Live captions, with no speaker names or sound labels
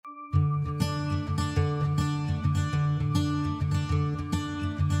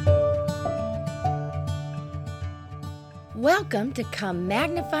Welcome to Come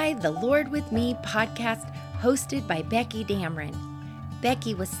Magnify the Lord with Me podcast hosted by Becky Dameron.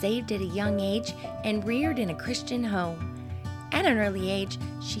 Becky was saved at a young age and reared in a Christian home. At an early age,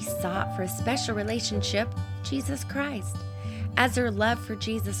 she sought for a special relationship with Jesus Christ. As her love for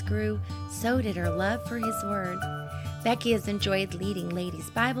Jesus grew, so did her love for His Word. Becky has enjoyed leading ladies'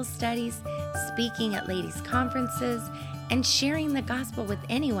 Bible studies, speaking at ladies' conferences, and sharing the gospel with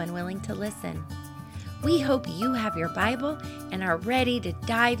anyone willing to listen. We hope you have your Bible and are ready to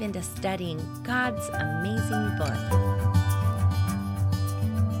dive into studying God's amazing book.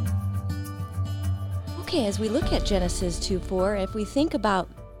 Okay, as we look at Genesis 2:4, if we think about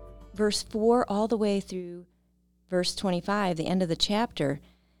verse 4 all the way through verse 25, the end of the chapter,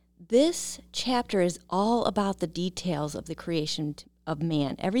 this chapter is all about the details of the creation of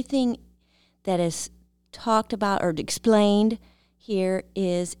man. Everything that is talked about or explained here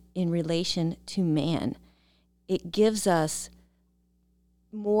is in relation to man. It gives us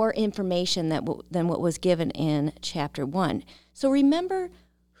more information than what was given in chapter 1. So remember,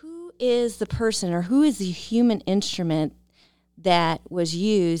 who is the person or who is the human instrument that was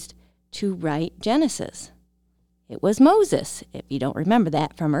used to write Genesis? It was Moses, if you don't remember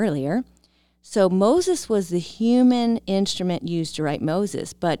that from earlier. So Moses was the human instrument used to write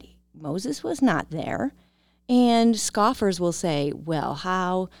Moses, but Moses was not there. And scoffers will say, well,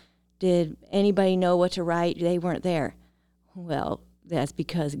 how did anybody know what to write? They weren't there. Well, that's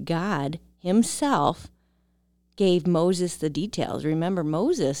because God Himself gave Moses the details. Remember,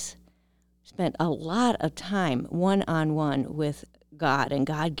 Moses spent a lot of time one-on-one with God, and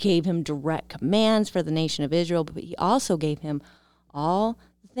God gave him direct commands for the nation of Israel, but He also gave him all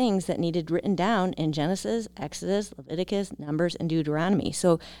the things that needed written down in Genesis, Exodus, Leviticus, Numbers, and Deuteronomy.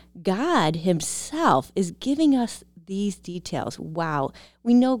 So God Himself is giving us these details. Wow.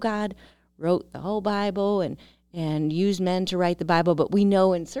 We know God wrote the whole Bible and used men to write the Bible, but we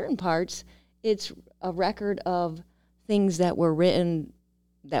know in certain parts it's a record of things that were written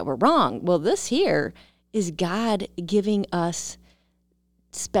that were wrong. Well, this here is God giving us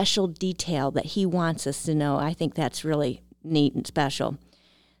special detail that He wants us to know. I think that's really neat and special.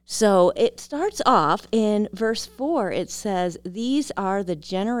 So it starts off in verse 4. It says, "These are the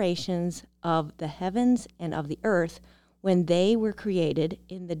generations of the heavens and of the earth when they were created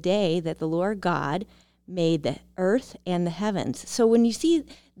in the day that the Lord God made the earth and the heavens." So when you see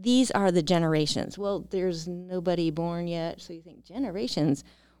these are the generations, well, there's nobody born yet, so you think generations.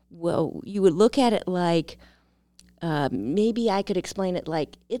 Well, you would look at it like, maybe I could explain it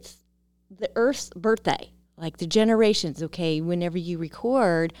like it's the earth's birthday. Like the generations, okay, whenever you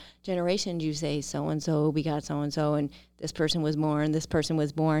record generations, you say so-and-so begot so-and-so, and this person was born, this person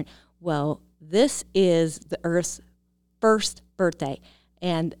was born. Well, this is the earth's first birthday,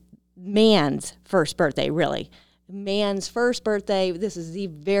 and man's first birthday, really. Man's first birthday, this is the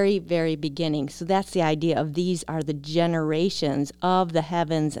very, very beginning. So that's the idea of these are the generations of the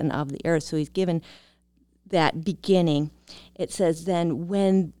heavens and of the earth. So He's given that beginning. It says then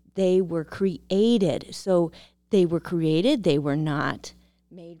when they were created. So they were created. They were not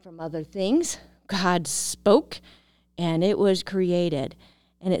made from other things. God spoke, and it was created.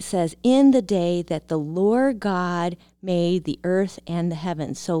 And it says, in the day that the Lord God made the earth and the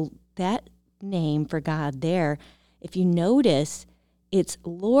heavens. So that name for God there, if you notice, it's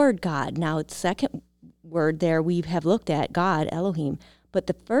Lord God. Now, it's second word there we have looked at, God, Elohim. But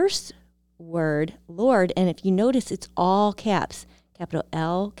the first word, Lord, and if you notice, it's all caps. Capital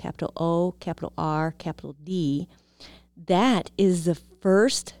L, capital O, capital R, capital D. That is the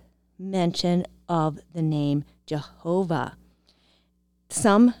first mention of the name Jehovah.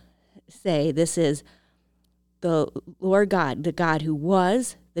 Some say this is the Lord God, the God who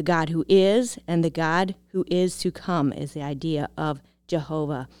was, the God who is, and the God who is to come is the idea of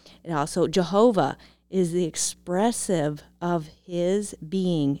Jehovah. And also Jehovah is the expressive of His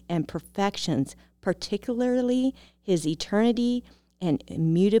being and perfections, particularly His eternity and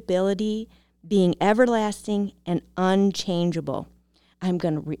immutability, being everlasting and unchangeable. I'm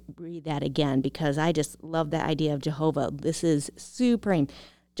going to read that again because I just love the idea of Jehovah. This is supreme.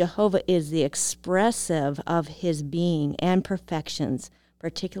 Jehovah is the expressive of His being and perfections,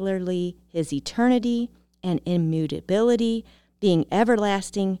 particularly His eternity and immutability, being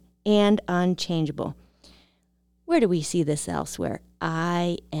everlasting and unchangeable. Where do we see this elsewhere?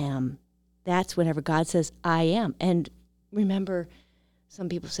 I am. That's whenever God says, I am. And remember, some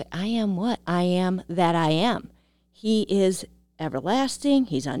people say, I am what? I am that I am. He is everlasting.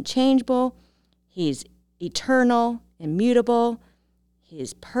 He's unchangeable. He's eternal, immutable.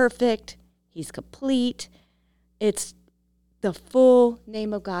 He's perfect. He's complete. It's the full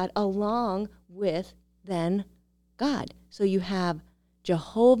name of God along with then God. So you have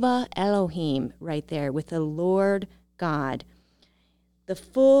Jehovah Elohim right there with the Lord God. The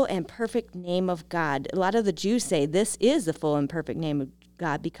full and perfect name of God. A lot of the Jews say this is the full and perfect name of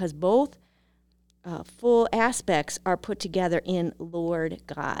God because both full aspects are put together in Lord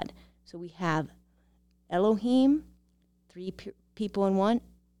God. So we have Elohim, three people in one,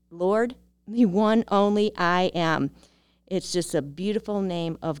 Lord, the one only I am. It's just a beautiful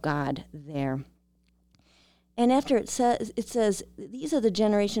name of God there. And after it says, these are the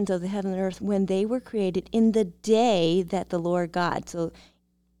generations of the heaven and earth when they were created in the day that the Lord God. So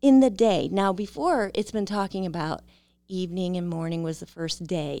in the day. Now before it's been talking about evening and morning was the first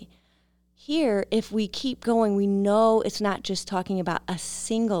day. Here, if we keep going, we know it's not just talking about a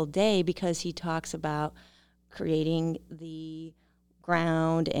single day because he talks about creating the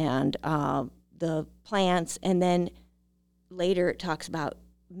ground and the plants, and then later it talks about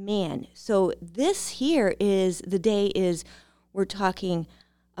man. So this here is, the day is, we're talking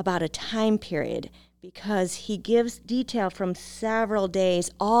about a time period because he gives detail from several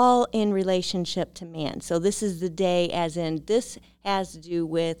days, all in relationship to man. So this is the day as in this has to do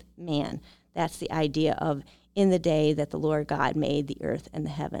with man. That's the idea of in the day that the Lord God made the earth and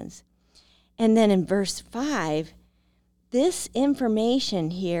the heavens. And then in verse 5, this information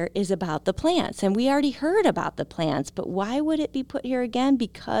here is about the plants. And we already heard about the plants, but why would it be put here again?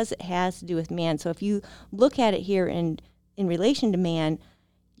 Because it has to do with man. So if you look at it here in relation to man,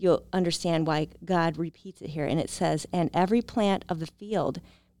 you'll understand why God repeats it here. And it says, and every plant of the field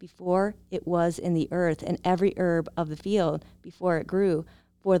before it was in the earth, and every herb of the field before it grew,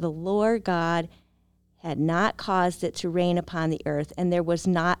 for the Lord God had not caused it to rain upon the earth, and there was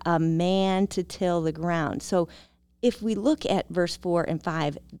not a man to till the ground. So if we look at verse 4 and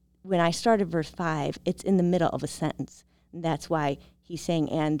 5, when I started verse 5, it's in the middle of a sentence. And that's why he's saying,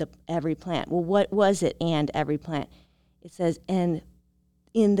 and every plant. Well, what was it, and every plant? It says, and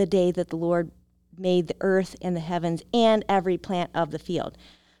in the day that the Lord made the earth and the heavens and every plant of the field.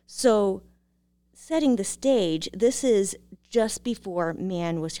 So setting the stage, this is just before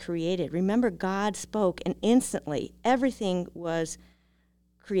man was created. Remember, God spoke, and instantly everything was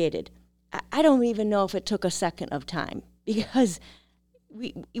created. I don't even know if it took a second of time because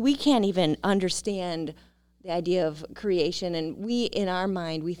we can't even understand the idea of creation. And we, in our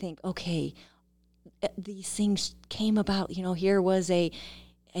mind, we think, okay, these things came about. You know, here was a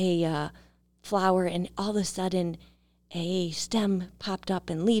flower, and all of a sudden a stem popped up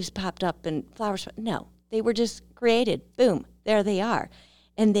and leaves popped up and flowers. No, they were just created. Boom, there they are.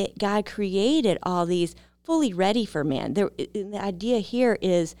 And that God created all these fully ready for man. The idea here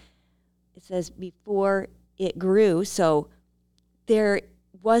is, it says before it grew, so there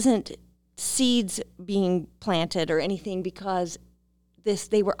wasn't seeds being planted or anything because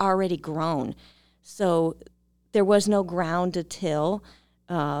they were already grown. So there was no ground to till,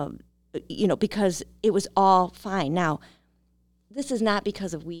 because it was all fine. Now, this is not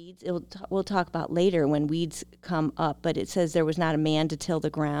because of weeds. We'll talk about later when weeds come up, but it says there was not a man to till the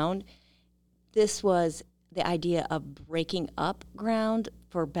ground. This was the idea of breaking up ground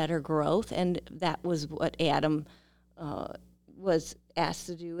for better growth, and that was what Adam was asked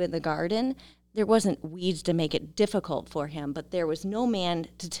to do in the garden. There wasn't weeds to make it difficult for him, but there was no man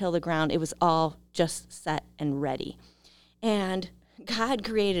to till the ground. It was all just set and ready. And God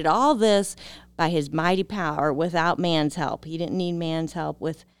created all this by his mighty power without man's help. He didn't need man's help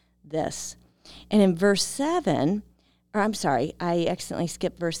with this. And in verse 7, or I'm sorry, I accidentally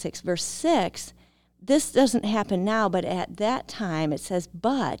skipped verse 6. Verse 6, this doesn't happen now, but at that time it says,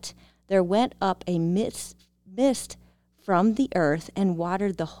 but there went up a mist from the earth and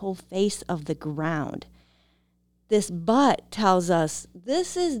watered the whole face of the ground. This but tells us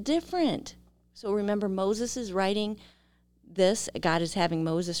this is different. So remember, Moses is writing this. God is having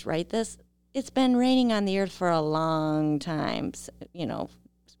Moses write this. It's been raining on the earth for a long time,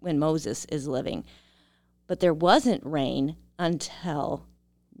 when Moses is living. But there wasn't rain until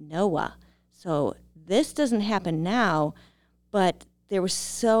Noah. So this doesn't happen now, but there was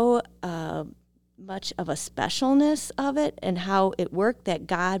so much of a specialness of it and how it worked that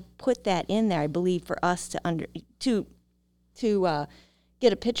God put that in there, I believe, for us to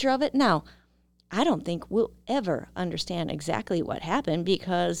get a picture of it. Now, I don't think we'll ever understand exactly what happened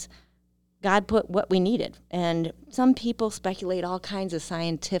because God put what we needed. And some people speculate all kinds of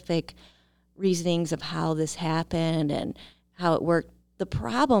scientific reasonings of how this happened and how it worked. The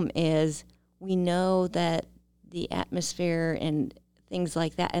problem is we know that the atmosphere and things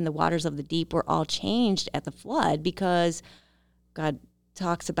like that and the waters of the deep were all changed at the flood because God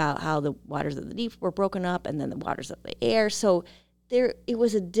talks about how the waters of the deep were broken up and then the waters of the air. So it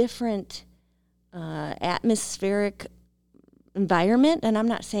was a different atmospheric environment, and I'm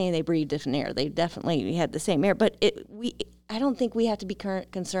not saying they breathed different air. They definitely had the same air, but I don't think we have to be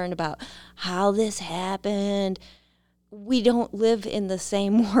concerned about how this happened. We don't live in the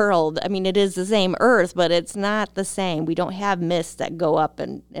same world. I mean, it is the same earth, but it's not the same. We don't have mists that go up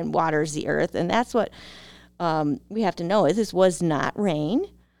and waters the earth, and that's what we have to know is this was not rain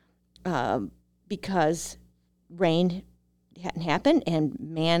because rain hadn't happened, and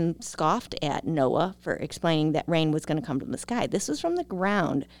man scoffed at Noah for explaining that rain was going to come from the sky. This was from the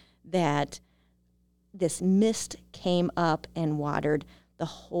ground that this mist came up and watered the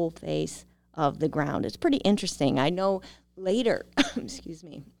whole face of the ground. It's pretty interesting. I know later,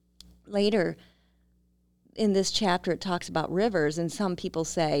 later in this chapter it talks about rivers, and some people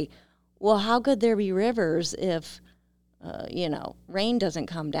say, well, how could there be rivers if, rain doesn't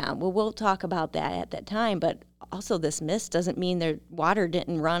come down? Well, we'll talk about that at that time, but also this mist doesn't mean the water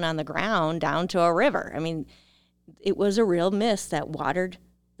didn't run on the ground down to a river. I mean, it was a real mist that watered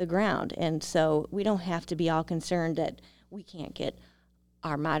the ground, and so we don't have to be all concerned that we can't get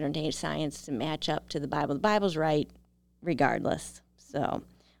our modern-day science to match up to the Bible. The Bible's right regardless, so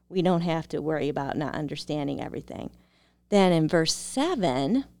we don't have to worry about not understanding everything. Then in verse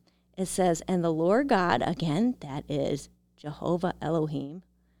 7, it says, and the Lord God, again, that is Jehovah Elohim.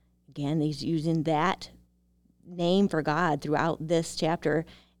 Again, he's using that name for God throughout this chapter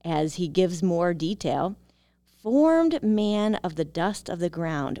as he gives more detail, formed man of the dust of the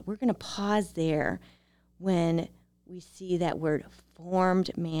ground. We're going to pause there when we see that word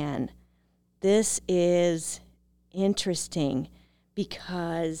formed man. This is interesting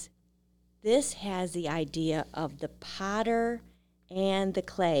because this has the idea of the potter and the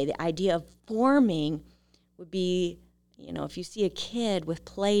clay. The idea of forming would be, if you see a kid with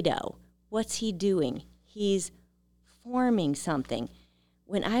Play-Doh, what's he doing? He's forming something.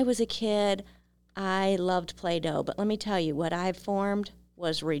 When I was a kid, I loved Play-Doh, but let me tell you, what I formed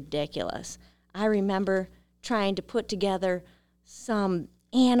was ridiculous. I remember trying to put together some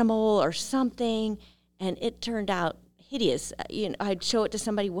animal or something, and it turned out hideous. I'd show it to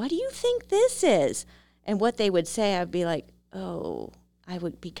somebody, what do you think this is? And what they would say, I'd be like, oh, I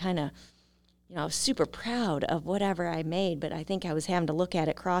would be kind of, super proud of whatever I made, but I think I was having to look at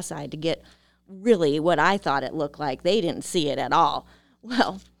it cross-eyed to get really what I thought it looked like. They didn't see it at all.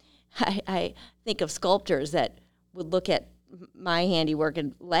 Well, I think of sculptors that would look at my handiwork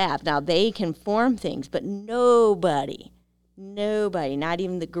and laugh. Now, they can form things, but nobody, not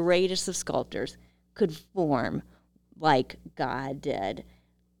even the greatest of sculptors, could form like God did.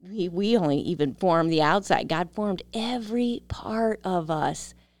 We only even formed the outside. God formed every part of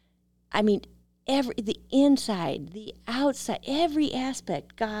us. I mean, the inside, the outside, every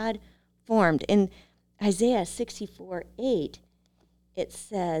aspect God formed. In Isaiah 64:8, it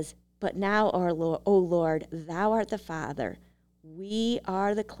says, but now, O Lord, thou art the Father, we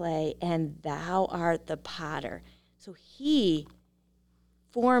are the clay, and thou art the potter. So he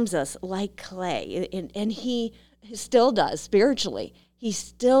forms us like clay, and he still does spiritually. He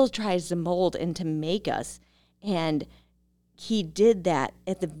still tries to mold and to make us, and he did that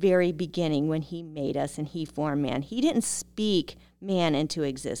at the very beginning when he made us and he formed man. He didn't speak man into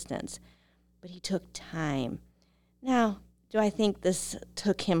existence, but he took time. Now, do I think this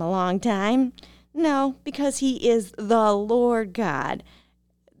took him a long time? No, because he is the Lord God,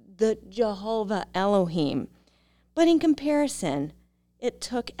 the Jehovah Elohim. But in comparison, it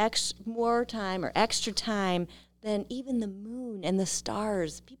took more time or extra time than even the moon and the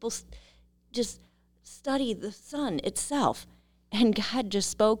stars. People just study the sun itself. And God just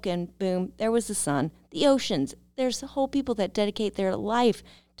spoke and boom, there was the sun. The oceans. There's whole people that dedicate their life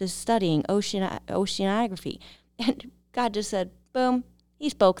to studying oceanography. And God just said, boom, he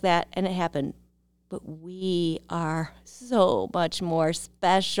spoke that and it happened. But we are so much more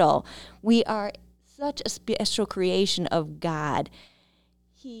special. We are such a special creation of God.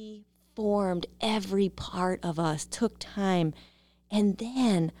 He formed every part of us, took time. And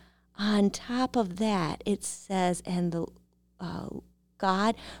then on top of that, it says, and the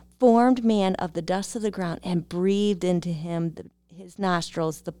God formed man of the dust of the ground and breathed into him his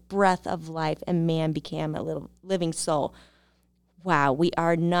nostrils the breath of life, and man became a little living soul. Wow, we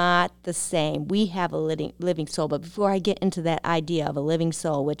are not the same. We have a living soul. But before I get into that idea of a living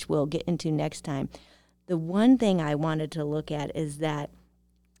soul, which we'll get into next time, the one thing I wanted to look at is that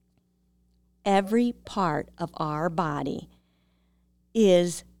every part of our body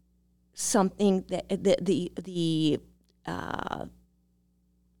is something that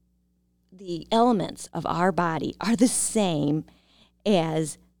the elements of our body are the same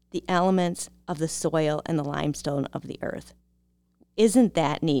as the elements of the soil and the limestone of the earth. Isn't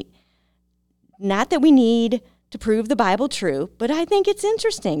that neat? Not that we need to prove the Bible true, but I think it's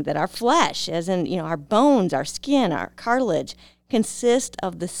interesting that our flesh, as in, our bones, our skin, our cartilage, consist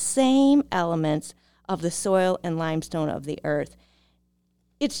of the same elements of the soil and limestone of the earth.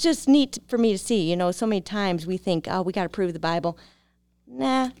 It's just neat for me to see, so many times we think, oh, we got to prove the Bible.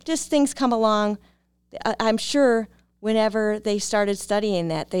 Nah, just things come along. I'm sure whenever they started studying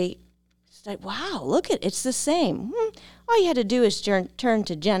that, they said, wow, look it's the same. All you had to do is turn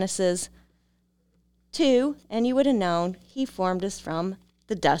to Genesis 2, and you would have known he formed us from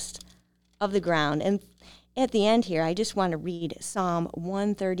the dust of the ground. And at the end here, I just want to read Psalm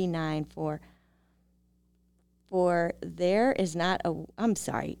 139 for there is not a,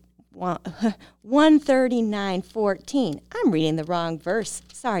 139:14. I'm reading the wrong verse.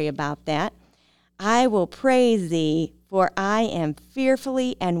 Sorry about that. I will praise thee, for I am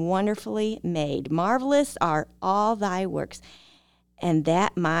fearfully and wonderfully made. Marvelous are all thy works, and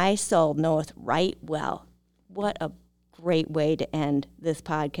that my soul knoweth right well. What a great way to end this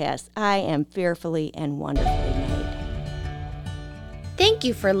podcast. I am fearfully and wonderfully made. Thank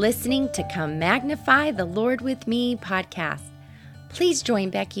you for listening to Come Magnify the Lord with Me podcast. Please join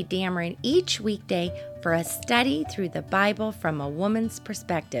Becky Dameron each weekday for a study through the Bible from a woman's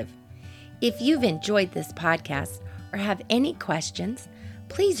perspective. If you've enjoyed this podcast or have any questions,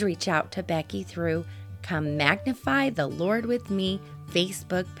 please reach out to Becky through Come Magnify the Lord with Me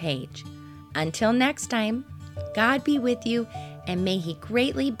Facebook page. Until next time, God be with you, and may He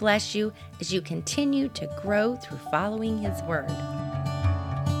greatly bless you as you continue to grow through following His Word.